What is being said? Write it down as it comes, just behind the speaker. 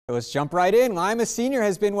So let's jump right in. Lima Senior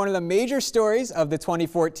has been one of the major stories of the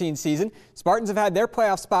 2014 season. Spartans have had their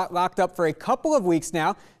playoff spot locked up for a couple of weeks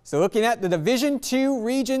now. So looking at the Division II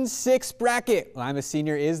Region 6 bracket, Lima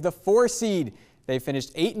Senior is the 4 seed. They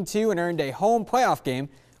finished 8-2 and earned a home playoff game,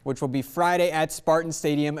 which will be Friday at Spartan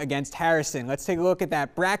Stadium against Harrison. Let's take a look at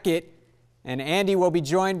that bracket. And Andy will be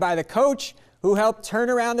joined by the coach who helped turn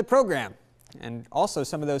around the program, and also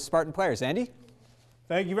some of those Spartan players. Andy?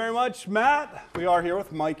 Thank you very much, Matt. We are here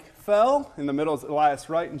with Mike Fell. In the middle is Elias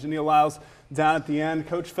Wright and Janelle Lyles down at the end.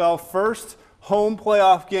 Coach Fell, first home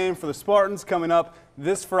playoff game for the Spartans coming up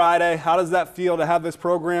this Friday. How does that feel to have this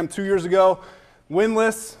program 2 years ago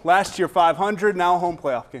winless, last year 500, now a home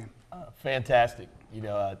playoff game? Fantastic.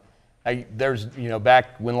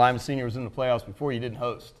 Back when Lima Senior was in the playoffs before, you didn't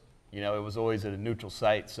host. It was always at a neutral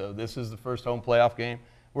site. So this is the first home playoff game.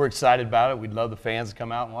 We're excited about it. We'd love the fans to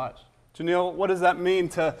come out and watch. Janelle, what does that mean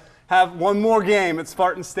to have one more game at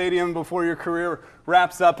Spartan Stadium before your career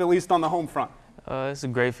wraps up, at least on the home front? It's a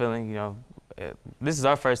great feeling. This is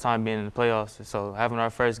our first time being in the playoffs, so having our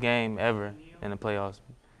first game ever in the playoffs.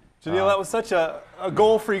 Janelle, that was such a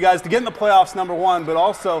goal for you guys to get in the playoffs, number one, but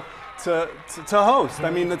also to host.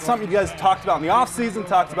 I mean, it's something you guys talked about in the offseason,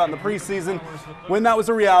 talked about in the preseason, when that was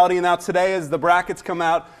a reality, and now today as the brackets come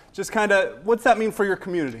out, just kind of, what's that mean for your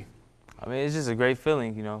community? I mean, it's just a great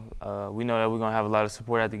feeling, we know that we're going to have a lot of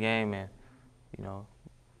support at the game, and,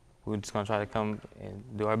 we're just going to try to come and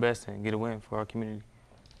do our best and get a win for our community.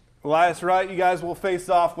 Elias Wright, you guys will face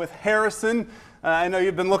off with Harrison. I know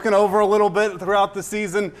you've been looking over a little bit throughout the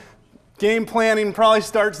season. Game planning probably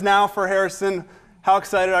starts now for Harrison. How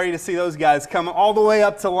excited are you to see those guys come all the way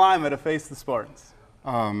up to Lima to face the Spartans?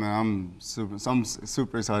 Oh man, I'm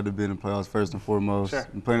super excited to be in the playoffs first and foremost. Sure.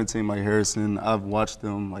 And playing a team like Harrison, I've watched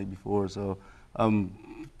them before, so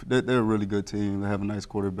they're a really good team. They have a nice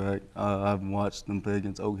quarterback. I've watched them play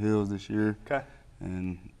against Oak Hills this year. Okay.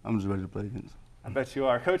 And I'm just ready to play against them. I bet you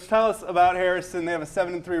are. Coach, tell us about Harrison. They have a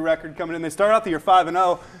 7-3 record coming in. They started out the year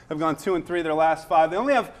 5-0, have gone 2-3 their last 5. They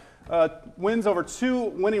only have wins over 2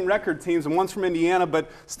 winning record teams, and one's from Indiana, but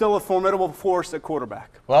still a formidable force at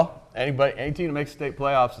quarterback. Well, any team that makes state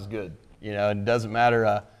playoffs is good. It doesn't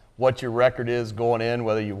matter what your record is going in,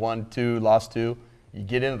 whether you won 2, lost 2. You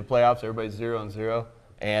get into the playoffs, everybody's 0-0,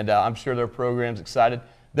 and I'm sure their program's excited.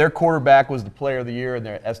 Their quarterback was the player of the year in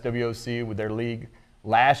their SWOC with their league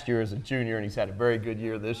last year as a junior, and he's had a very good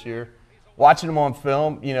year this year. Watching them on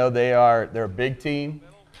film, they're a big team.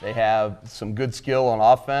 They have some good skill on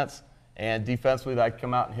offense, and defensively they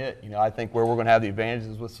come out and hit. I think where we're going to have the advantage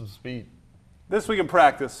is with some speed. This week in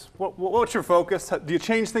practice, what's your focus? Do you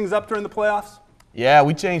change things up during the playoffs? Yeah,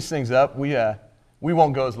 we change things up. We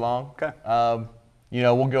won't go as long. Okay.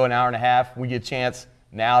 We'll go an hour and a half. We get a chance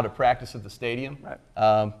now to practice at the stadium.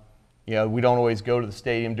 Right. We don't always go to the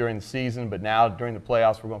stadium during the season, but now during the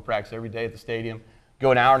playoffs we're going to practice every day at the stadium. Go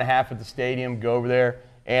an hour and a half at the stadium, go over there,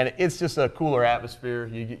 and it's just a cooler atmosphere.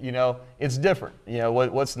 It's different.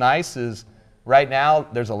 What's nice is right now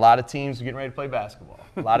there's a lot of teams getting ready to play basketball.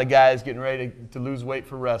 A lot of guys getting ready to lose weight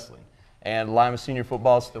for wrestling. And Lima Senior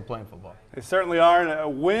football is still playing football. They certainly are, and a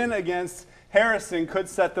win against Harrison could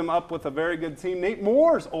set them up with a very good team. Nate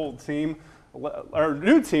Moore's old team, or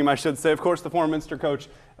new team, I should say, of course, the former Minster coach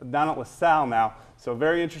down at LaSalle now. So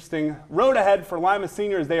very interesting road ahead for Lima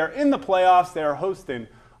Seniors. They are in the playoffs. They are hosting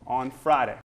on Friday.